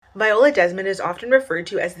Viola Desmond is often referred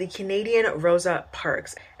to as the Canadian Rosa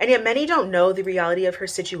Parks, and yet many don't know the reality of her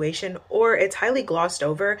situation, or it's highly glossed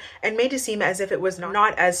over and made to seem as if it was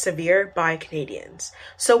not as severe by Canadians.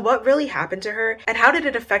 So what really happened to her, and how did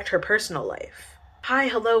it affect her personal life? Hi,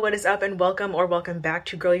 hello, what is up, and welcome back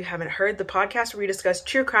to Girl You Haven't Heard, the podcast where we discuss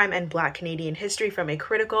true crime and Black Canadian history from a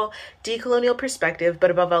critical, decolonial perspective,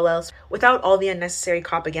 but above all else, without all the unnecessary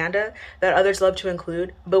propaganda that others love to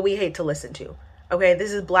include, but we hate to listen to. Okay,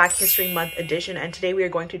 this is Black History Month edition, and today we are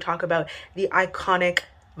going to talk about the iconic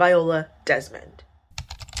Viola Desmond.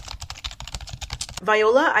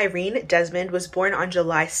 Viola Irene Desmond was born on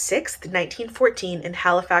July 6th, 1914 in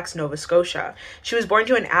Halifax, Nova Scotia. She was born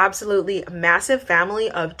to an absolutely massive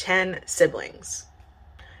family of 10 siblings.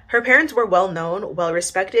 Her parents were well known, well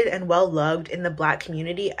respected, and well loved in the Black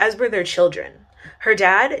community, as were their children. Her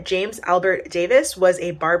dad, James Albert Davis, was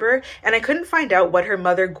a barber, and I couldn't find out what her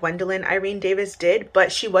mother, Gwendolyn Irene Davis, did,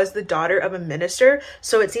 but she was the daughter of a minister,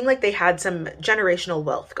 so it seemed like they had some generational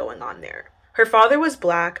wealth going on there. Her father was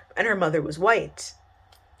Black, and her mother was white.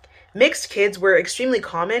 Mixed kids were extremely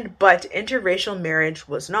common, but interracial marriage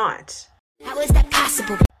was not. How is that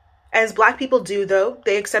possible? As Black people do, though,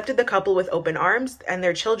 they accepted the couple with open arms, and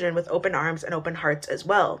their children with open arms and open hearts as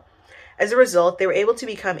well. As a result, they were able to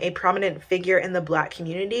become a prominent figure in the Black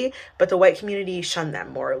community, but the white community shunned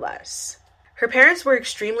them more or less. Her parents were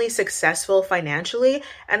extremely successful financially,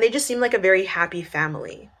 and they just seemed like a very happy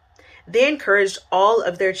family. They encouraged all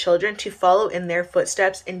of their children to follow in their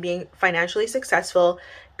footsteps in being financially successful,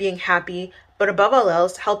 being happy, but above all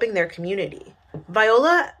else, helping their community.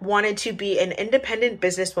 Viola wanted to be an independent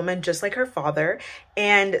businesswoman just like her father,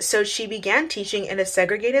 and so she began teaching in a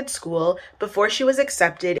segregated school before she was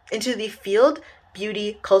accepted into the Field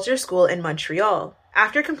Beauty Culture School in Montreal.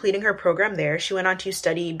 After completing her program there, she went on to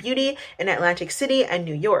study beauty in Atlantic City and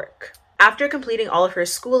New York. After completing all of her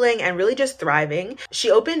schooling and really just thriving, she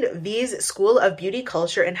opened V's School of Beauty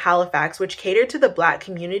Culture in Halifax, which catered to the Black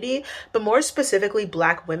community, but more specifically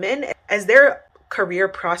Black women, as their career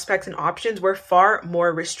prospects and options were far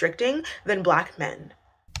more restricting than Black men.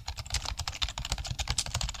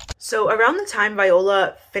 So around the time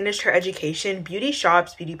Viola finished her education, beauty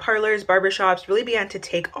shops, beauty parlors, barbershops really began to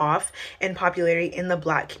take off in popularity in the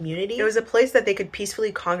Black community. It was a place that they could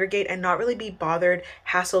peacefully congregate and not really be bothered,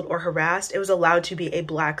 hassled, or harassed. It was allowed to be a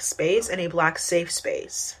Black space and a Black safe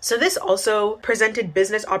space. So this also presented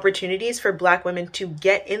business opportunities for Black women to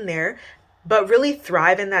get in there, but really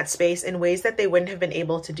thrive in that space in ways that they wouldn't have been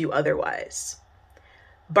able to do otherwise.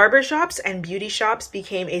 Barbershops and beauty shops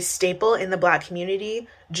became a staple in the Black community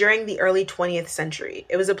during the early 20th century.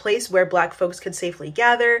 It was a place where Black folks could safely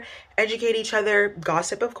gather, educate each other,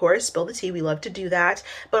 gossip, of course, spill the tea, we love to do that,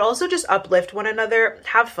 but also just uplift one another,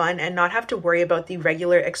 have fun, and not have to worry about the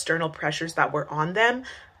regular external pressures that were on them,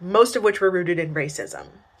 most of which were rooted in racism.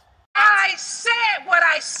 I said what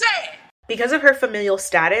I said! Because of her familial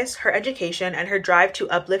status, her education, and her drive to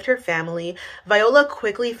uplift her family, Viola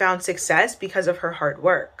quickly found success because of her hard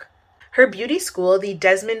work. Her beauty school, the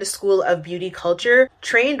Desmond School of Beauty Culture,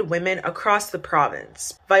 trained women across the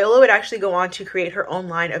province. Viola would actually go on to create her own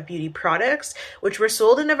line of beauty products, which were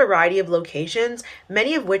sold in a variety of locations,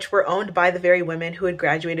 many of which were owned by the very women who had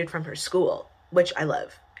graduated from her school, which I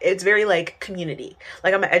love. It's very like community.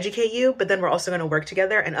 Like, I'm gonna educate you, but then we're also gonna work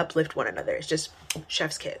together and uplift one another. It's just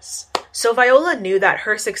chef's kiss. So Viola knew that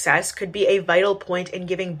her success could be a vital point in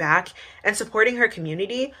giving back and supporting her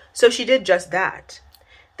community, so she did just that.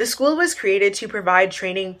 The school was created to provide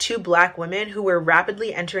training to Black women who were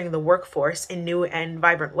rapidly entering the workforce in new and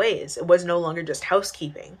vibrant ways. It was no longer just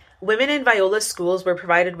housekeeping. Women in Viola's schools were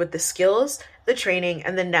provided with the skills, the training,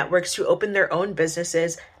 and the networks to open their own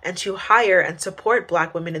businesses and to hire and support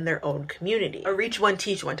Black women in their own community. A reach one,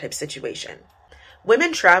 teach one type situation.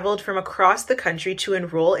 Women traveled from across the country to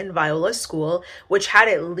enroll in Viola's school, which had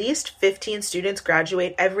at least 15 students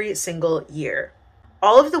graduate every single year.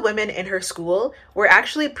 All of the women in her school were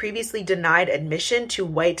actually previously denied admission to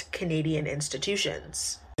white Canadian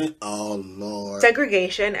institutions. Oh, Lord.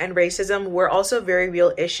 Segregation and racism were also very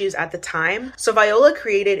real issues at the time, so Viola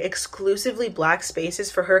created exclusively Black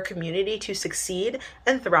spaces for her community to succeed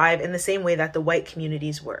and thrive in the same way that the white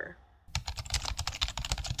communities were.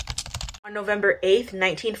 On November 8th,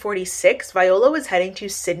 1946, Viola was heading to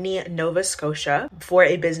Sydney, Nova Scotia for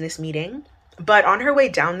a business meeting. But on her way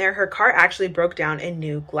down there, her car actually broke down in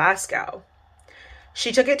New Glasgow.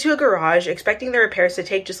 She took it to a garage, expecting the repairs to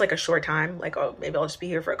take just like a short time, like, oh, maybe I'll just be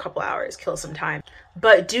here for a couple hours, kill some time.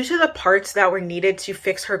 But due to the parts that were needed to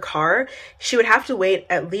fix her car, she would have to wait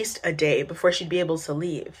at least a day before she'd be able to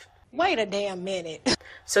leave. Wait a damn minute.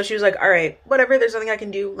 So she was like, all right, whatever, there's nothing I can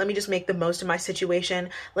do. Let me just make the most of my situation.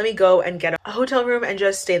 Let me go and get a hotel room and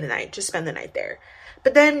just stay the night, just spend the night there.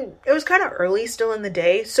 But then it was kind of early still in the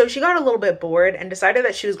day, so she got a little bit bored and decided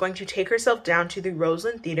that she was going to take herself down to the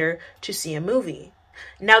Roseland Theater to see a movie.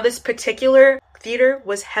 Now, this particular theater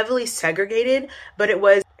was heavily segregated, but it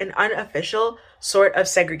was an unofficial sort of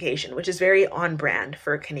segregation, which is very on brand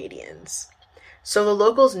for Canadians. So the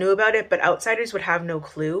locals knew about it, but outsiders would have no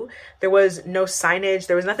clue. There was no signage.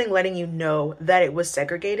 There was nothing letting you know that it was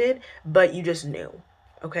segregated, but you just knew.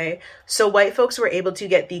 Okay, so white folks were able to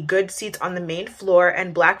get the good seats on the main floor,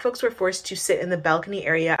 and black folks were forced to sit in the balcony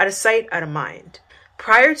area. Out of sight, out of mind.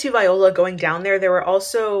 Prior to Viola going down there were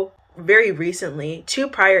also, very recently, 2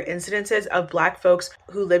 prior incidences of black folks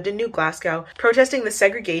who lived in New Glasgow protesting the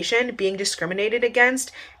segregation, being discriminated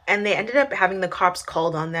against, and they ended up having the cops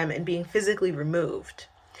called on them and being physically removed.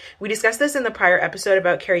 We discussed this in the prior episode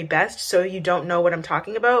about Carrie Best, so if you don't know what I'm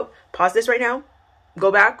talking about, pause this right now. Go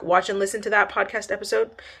back, watch and listen to that podcast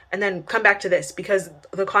episode, and then come back to this because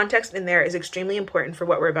the context in there is extremely important for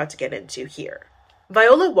what we're about to get into here.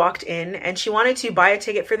 Viola walked in and she wanted to buy a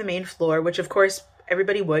ticket for the main floor, which of course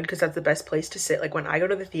everybody would because that's the best place to sit. Like when I go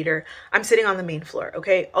to the theater, I'm sitting on the main floor,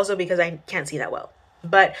 okay? Also because I can't see that well.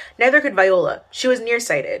 But neither could Viola. She was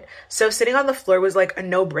nearsighted. So sitting on the floor was like a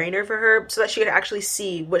no-brainer for her so that she could actually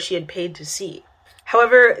see what she had paid to see.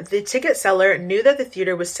 However, the ticket seller knew that the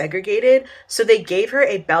theater was segregated, so they gave her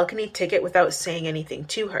a balcony ticket without saying anything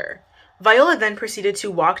to her. Viola then proceeded to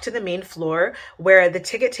walk to the main floor where the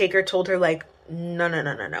ticket taker told her like,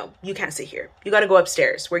 no, you can't sit here. You gotta go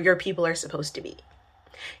upstairs where your people are supposed to be.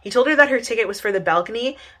 He told her that her ticket was for the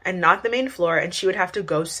balcony and not the main floor and she would have to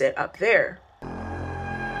go sit up there.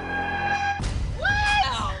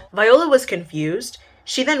 Wow. Viola was confused.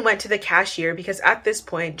 She then went to the cashier because at this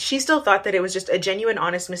point, she still thought that it was just a genuine,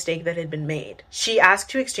 honest mistake that had been made. She asked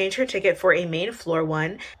to exchange her ticket for a main floor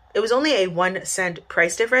one. It was only a 1 cent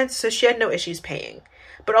price difference, so she had no issues paying.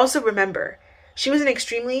 But also remember, she was an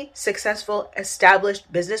extremely successful,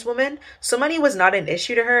 established businesswoman, so money was not an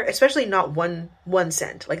issue to her, especially not one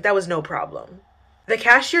cent. Like, that was no problem. The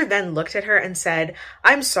cashier then looked at her and said,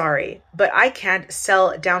 I'm sorry, but I can't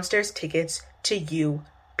sell downstairs tickets to you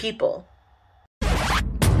people.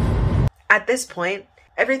 At this point,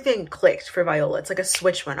 everything clicked for Viola. It's like a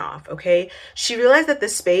switch went off, okay? She realized that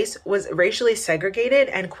this space was racially segregated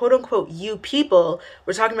and quote-unquote you people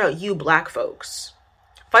were talking about you black folks.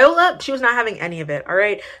 Viola, she was not having any of it, all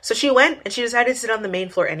right? So she went and she decided to sit on the main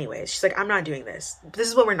floor anyways. She's like, I'm not doing this. This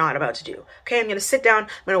is what we're not about to do. Okay, I'm going to sit down, I'm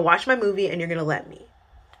going to watch my movie, and you're going to let me.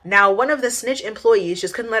 Now, one of the snitch employees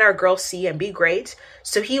just couldn't let our girl see and be great,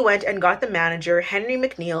 so he went and got the manager, Henry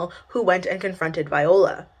McNeil, who went and confronted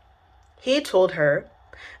Viola. He told her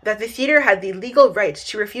that the theater had the legal right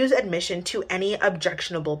to refuse admission to any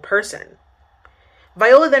objectionable person.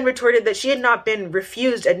 Viola then retorted that she had not been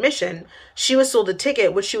refused admission. She was sold a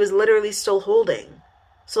ticket, which she was literally still holding.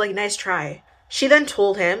 So, like, nice try. She then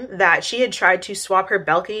told him that she had tried to swap her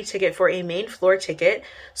balcony ticket for a main floor ticket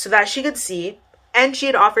so that she could see, and she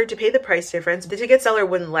had offered to pay the price difference. The ticket seller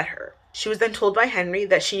wouldn't let her. She was then told by Henry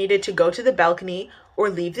that she needed to go to the balcony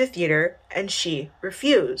or leave the theater, and she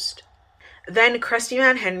refused. Then crusty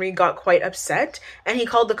man Henry got quite upset, and he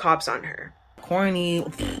called the cops on her. Corny,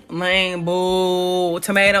 lame, boo,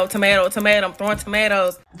 tomato, I'm throwing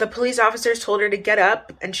tomatoes. The police officers told her to get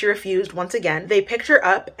up, and she refused once again. They picked her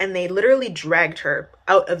up, and they literally dragged her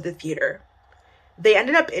out of the theater. They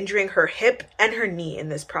ended up injuring her hip and her knee in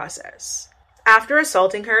this process. After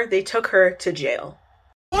assaulting her, they took her to jail.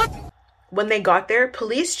 What? When they got there,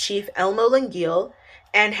 Police Chief Elmo Languille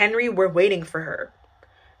and Henry were waiting for her.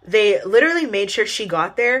 They literally made sure she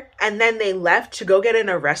got there, and then they left to go get an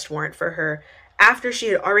arrest warrant for her after she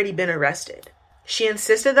had already been arrested. She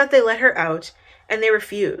insisted that they let her out, and they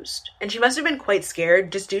refused. And she must have been quite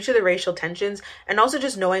scared just due to the racial tensions and also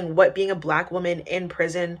just knowing what being a black woman in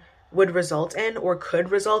prison would result in or could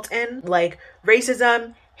result in. Like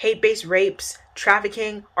racism, hate-based rapes,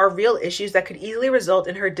 trafficking are real issues that could easily result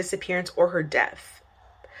in her disappearance or her death.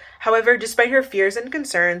 However, despite her fears and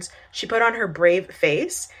concerns, she put on her brave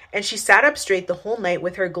face, and she sat up straight the whole night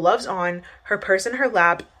with her gloves on, her purse in her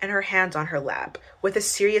lap, and her hands on her lap, with a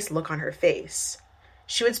serious look on her face.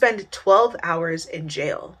 She would spend 12 hours in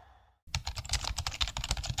jail.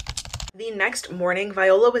 The next morning,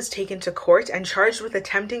 Viola was taken to court and charged with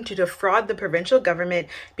attempting to defraud the provincial government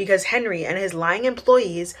because Henry and his lying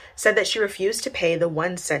employees said that she refused to pay the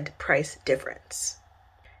 1 cent price difference.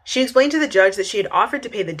 She explained to the judge that she had offered to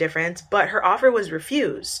pay the difference, but her offer was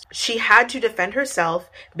refused. She had to defend herself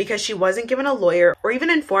because she wasn't given a lawyer or even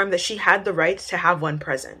informed that she had the right to have one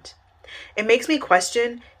present. It makes me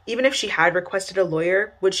question, even if she had requested a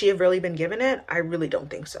lawyer, would she have really been given it? I really don't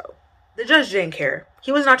think so. The judge didn't care.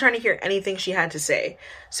 He was not trying to hear anything she had to say.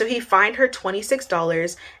 So he fined her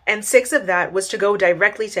 $26, and $6 of that was to go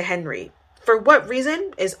directly to Henry. For what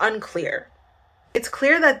reason is unclear. It's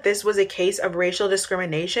clear that this was a case of racial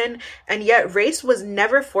discrimination, and yet race was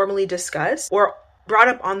never formally discussed or brought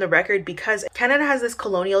up on the record because Canada has this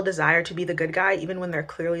colonial desire to be the good guy even when they're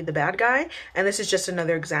clearly the bad guy, and this is just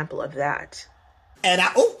another example of that.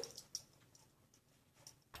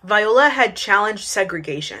 Viola had challenged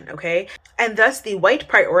segregation, okay? And thus the white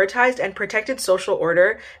prioritized and protected social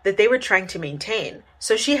order that they were trying to maintain.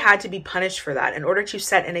 So she had to be punished for that in order to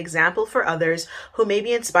set an example for others who may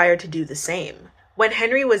be inspired to do the same. When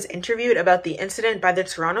Henry was interviewed about the incident by the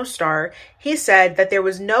Toronto Star, he said that there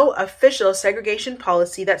was no official segregation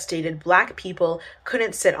policy that stated Black people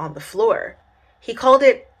couldn't sit on the floor. He called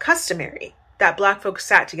it customary that Black folks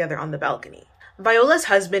sat together on the balcony. Viola's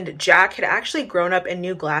husband, Jack, had actually grown up in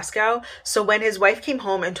New Glasgow, so when his wife came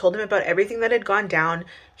home and told him about everything that had gone down,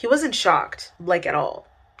 he wasn't shocked, like at all.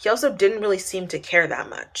 He also didn't really seem to care that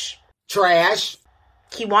much. Trash.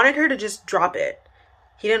 He wanted her to just drop it.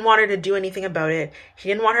 He didn't want her to do anything about it. He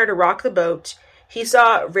didn't want her to rock the boat. He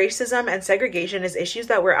saw racism and segregation as issues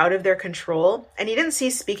that were out of their control, and he didn't see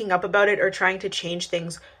speaking up about it or trying to change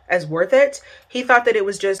things as worth it. He thought that it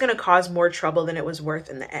was just going to cause more trouble than it was worth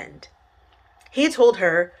in the end. He told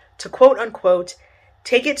her to, quote unquote,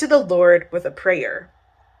 take it to the Lord with a prayer.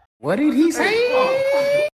 What did he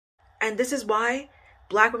say? And this is why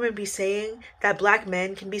Black women be saying that Black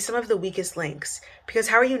men can be some of the weakest links. Because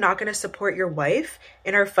how are you not going to support your wife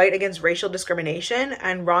in her fight against racial discrimination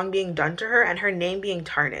and wrong being done to her and her name being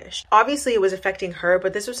tarnished? Obviously, it was affecting her,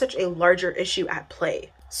 but this was such a larger issue at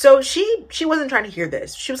play. So she wasn't trying to hear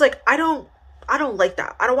this. She was like, I don't like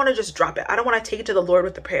that. I don't want to just drop it. I don't want to take it to the Lord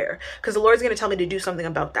with the prayer because the Lord's going to tell me to do something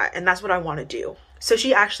about that. And that's what I want to do. So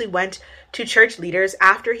she actually went to church leaders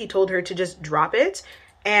after he told her to just drop it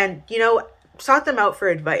and, sought them out for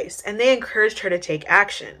advice, and they encouraged her to take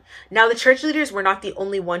action. Now, the church leaders were not the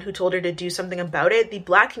only one who told her to do something about it. The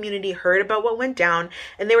Black community heard about what went down,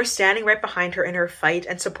 and they were standing right behind her in her fight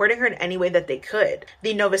and supporting her in any way that they could.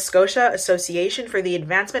 The Nova Scotia Association for the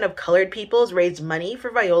Advancement of Colored Peoples raised money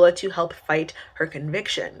for Viola to help fight her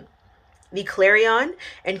conviction. The Clarion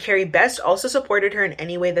and Carrie Best also supported her in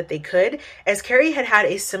any way that they could, as Carrie had had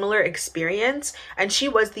a similar experience, and she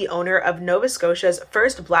was the owner of Nova Scotia's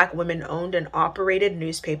first Black women-owned and operated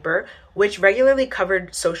newspaper, which regularly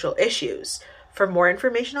covered social issues. For more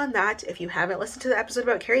information on that, if you haven't listened to the episode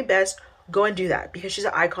about Carrie Best, go and do that, because she's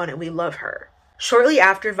an icon and we love her. Shortly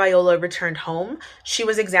after Viola returned home, she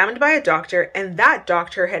was examined by a doctor, and that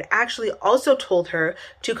doctor had actually also told her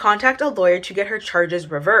to contact a lawyer to get her charges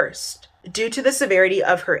reversed due to the severity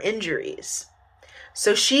of her injuries.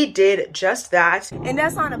 So she did just that. And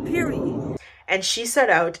that's on a period. And she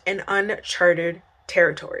set out in uncharted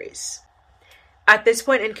territories. At this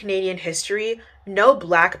point in Canadian history, no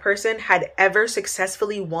Black person had ever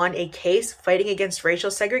successfully won a case fighting against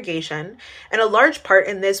racial segregation, and a large part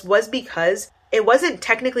in this was because it wasn't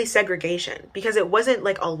technically segregation, because it wasn't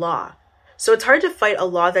like a law. So it's hard to fight a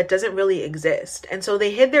law that doesn't really exist, and so they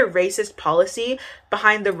hid their racist policy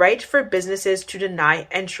behind the right for businesses to deny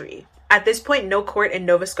entry. At this point, no court in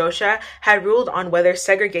Nova Scotia had ruled on whether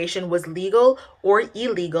segregation was legal or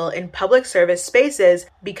illegal in public service spaces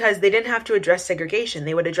because they didn't have to address segregation.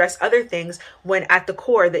 They would address other things when at the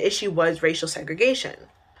core the issue was racial segregation.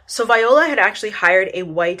 So Viola had actually hired a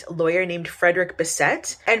white lawyer named Frederick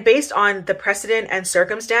Bessette, and based on the precedent and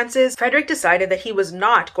circumstances, Frederick decided that he was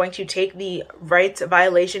not going to take the rights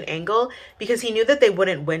violation angle because he knew that they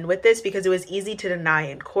wouldn't win with this because it was easy to deny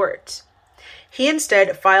in court. He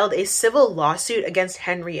instead filed a civil lawsuit against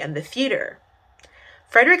Henry and the theater.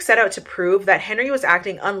 Frederick set out to prove that Henry was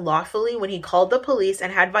acting unlawfully when he called the police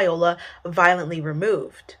and had Viola violently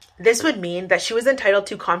removed. This would mean that she was entitled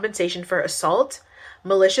to compensation for assault,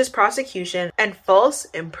 malicious prosecution, and false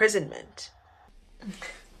imprisonment.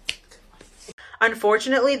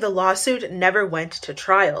 Unfortunately, the lawsuit never went to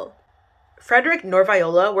trial. Frederick nor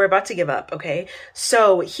Viola were about to give up, okay?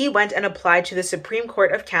 So he went and applied to the Supreme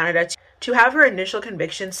Court of Canada to have her initial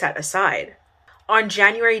conviction set aside. On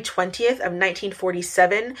January 20th of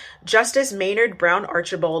 1947, Justice Maynard Brown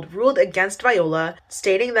Archibald ruled against Viola,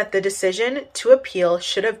 stating that the decision to appeal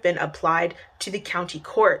should have been applied to the county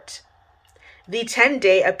court. The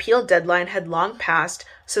 10-day appeal deadline had long passed,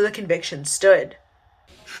 so the conviction stood.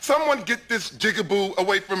 Someone get this jigaboo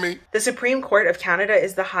away from me. The Supreme Court of Canada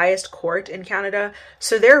is the highest court in Canada,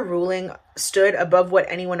 so their ruling stood above what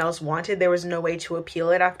anyone else wanted. There was no way to appeal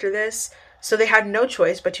it after this. so they had no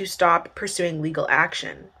choice but to stop pursuing legal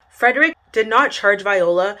action. Frederick did not charge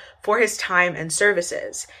Viola for his time and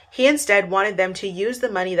services. He instead wanted them to use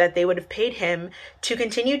the money that they would have paid him to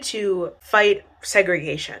continue to fight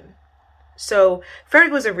segregation. So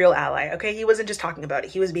Frederick was a real ally, okay? He wasn't just talking about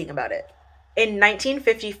it, he was being about it. In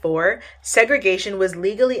 1954, segregation was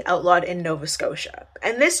legally outlawed in Nova Scotia.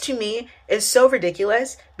 And this, to me, is so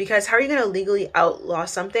ridiculous because how are you going to legally outlaw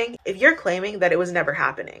something if you're claiming that it was never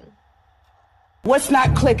happening? What's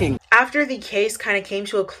not clicking? After the case kind of came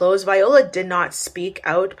to a close, Viola did not speak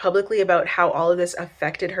out publicly about how all of this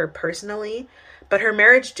affected her personally, but her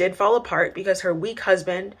marriage did fall apart because her weak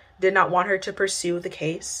husband did not want her to pursue the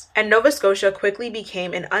case. And Nova Scotia quickly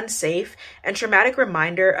became an unsafe and traumatic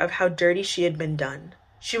reminder of how dirty she had been done.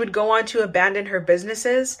 She would go on to abandon her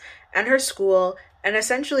businesses and her school and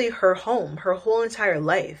essentially her home, her whole entire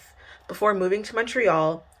life, before moving to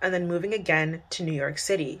Montreal and then moving again to New York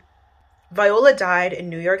City. Viola died in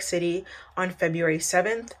New York City on February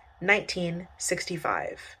 7th,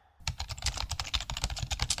 1965.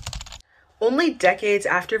 Only decades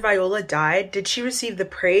after Viola died did she receive the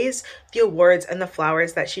praise, the awards, and the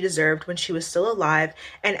flowers that she deserved when she was still alive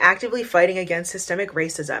and actively fighting against systemic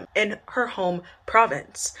racism in her home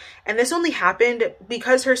province. And this only happened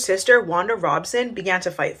because her sister, Wanda Robson, began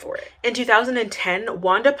to fight for it. In 2010,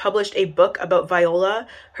 Wanda published a book about Viola,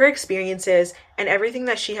 her experiences, and everything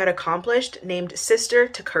that she had accomplished, named Sister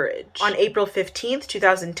to Courage. On April 15th,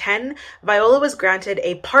 2010, Viola was granted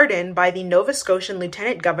a pardon by the Nova Scotian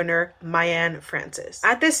Lieutenant Governor, Mayanne Francis.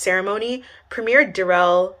 At this ceremony, Premier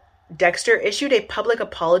Darrell Dexter issued a public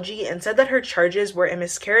apology and said that her charges were a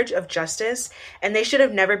miscarriage of justice and they should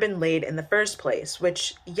have never been laid in the first place,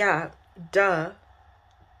 which, yeah, duh.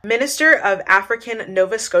 Minister of African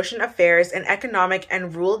Nova Scotian Affairs and Economic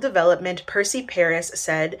and Rural Development Percy Paris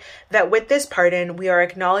said that with this pardon, we are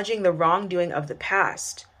acknowledging the wrongdoing of the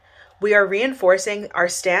past. We are reinforcing our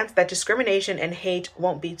stance that discrimination and hate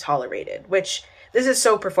won't be tolerated, which this is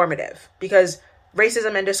so performative because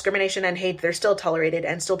racism and discrimination and hate, they're still tolerated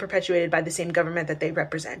and still perpetuated by the same government that they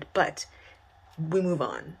represent. But we move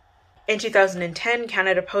on. In 2010,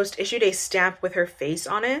 Canada Post issued a stamp with her face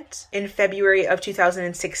on it. In February of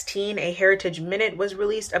 2016, a Heritage Minute was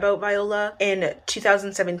released about Viola. In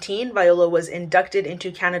 2017, Viola was inducted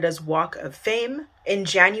into Canada's Walk of Fame. In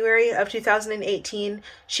January of 2018,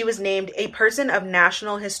 she was named a Person of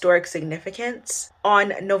National Historic Significance.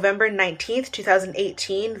 On November 19th,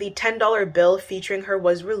 2018, the $10 bill featuring her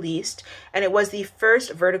was released, and it was the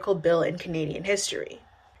first vertical bill in Canadian history.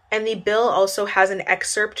 And the bill also has an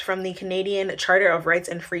excerpt from the Canadian Charter of Rights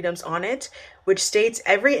and Freedoms on it, which states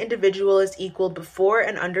every individual is equal before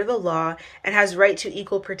and under the law and has right to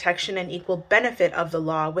equal protection and equal benefit of the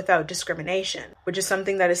law without discrimination, which is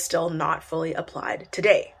something that is still not fully applied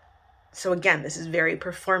today. So again, this is very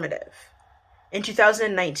performative. In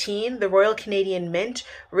 2019, the Royal Canadian Mint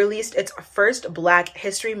released its first Black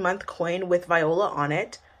History Month coin with Viola on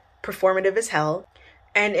it, performative as hell.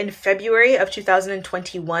 And in February of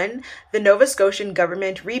 2021, the Nova Scotian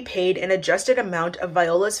government repaid an adjusted amount of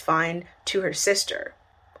Viola's fine to her sister.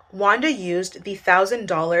 Wanda used the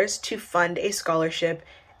 $1,000 to fund a scholarship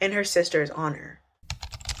in her sister's honor.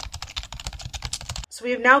 So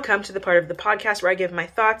we have now come to the part of the podcast where I give my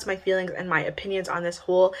thoughts, my feelings, and my opinions on this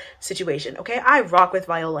whole situation. Okay, I rock with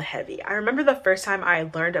Viola heavy. I remember the first time I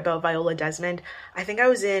learned about Viola Desmond, I think I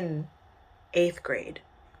was in 8th grade.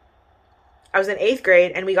 I was in 8th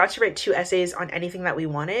grade and we got to write 2 essays on anything that we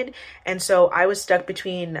wanted. And so I was stuck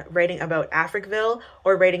between writing about Africville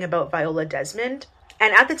or writing about Viola Desmond.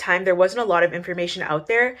 And at the time, there wasn't a lot of information out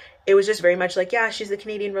there. It was just very much like, yeah, she's the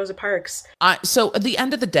Canadian Rosa Parks. So at the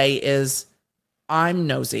end of the day is, I'm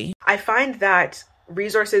nosy. I find that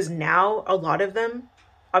resources now, a lot of them,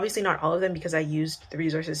 obviously not all of them because I used the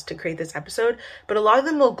resources to create this episode, but a lot of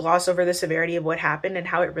them will gloss over the severity of what happened and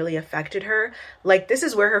how it really affected her. Like, this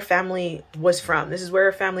is where her family was from. This is where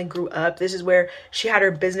her family grew up. This is where she had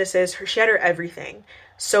her businesses. She had her everything.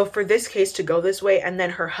 So for this case to go this way and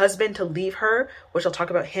then her husband to leave her, which I'll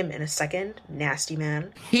talk about him in a second, nasty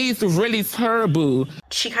man. He's really terrible.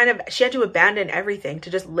 She had to abandon everything to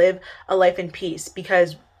just live a life in peace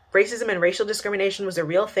because racism and racial discrimination was a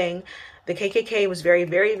real thing. The KKK was very,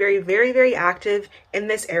 very, very, very, very active in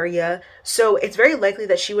this area. So it's very likely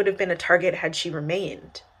that she would have been a target had she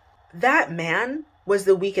remained. That man was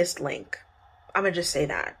the weakest link. I'm going to just say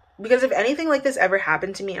that. Because if anything like this ever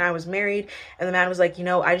happened to me and I was married and the man was like,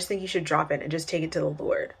 I just think you should drop it and just take it to the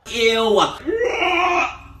Lord. Ew.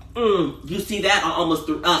 You see that? I almost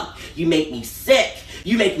threw up. You make me sick.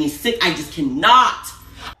 You make me sick. I just cannot.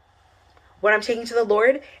 What I'm taking to the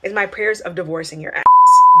Lord is my prayers of divorcing your ass.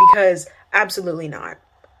 Because Absolutely not.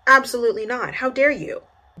 Absolutely not. How dare you?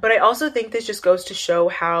 But I also think this just goes to show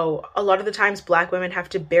how a lot of the times Black women have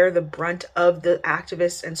to bear the brunt of the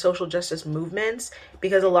activist and social justice movements,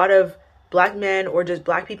 because a lot of Black men or just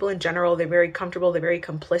Black people in general, they're very comfortable, they're very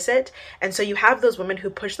complicit. And so you have those women who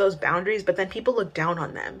push those boundaries, but then people look down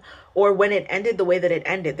on them. Or when it ended the way that it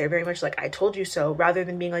ended, they're very much like, I told you so, rather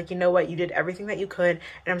than being like, you know what, you did everything that you could,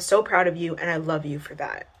 and I'm so proud of you, and I love you for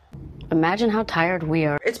that. Imagine how tired we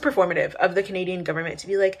are. It's performative of the Canadian government to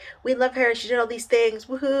be like, we love her, she did all these things,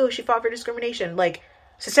 woohoo, she fought for discrimination. Like,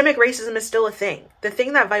 systemic racism is still a thing. The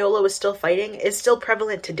thing that Viola was still fighting is still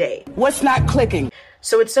prevalent today. What's not clicking?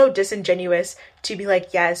 So it's so disingenuous to be like,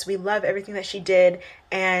 yes, we love everything that she did,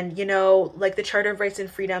 and, you know, like the Charter of Rights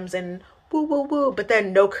and Freedoms and woo, woo, woo, but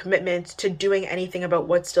then no commitment to doing anything about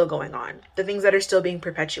what's still going on. The things that are still being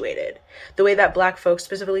perpetuated. The way that Black folks,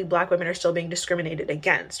 specifically Black women, are still being discriminated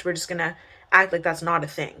against. We're just gonna act like that's not a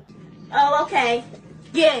thing. Oh, okay.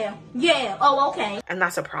 Yeah. Oh, okay. And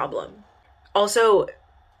that's a problem. Also,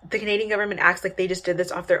 the Canadian government acts like they just did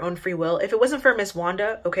this off their own free will. If it wasn't for Miss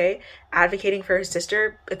Wanda, okay, advocating for her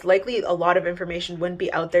sister, it's likely a lot of information wouldn't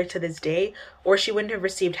be out there to this day, or she wouldn't have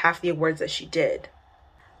received half the awards that she did.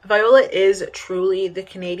 Viola is truly the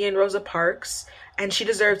Canadian Rosa Parks, and she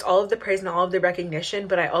deserves all of the praise and all of the recognition,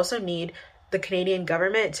 but I also need the Canadian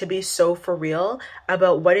government to be so for real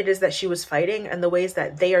about what it is that she was fighting and the ways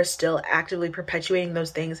that they are still actively perpetuating those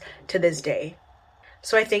things to this day.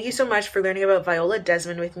 So I thank you so much for learning about Viola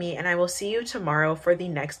Desmond with me, and I will see you tomorrow for the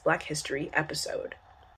next Black History episode.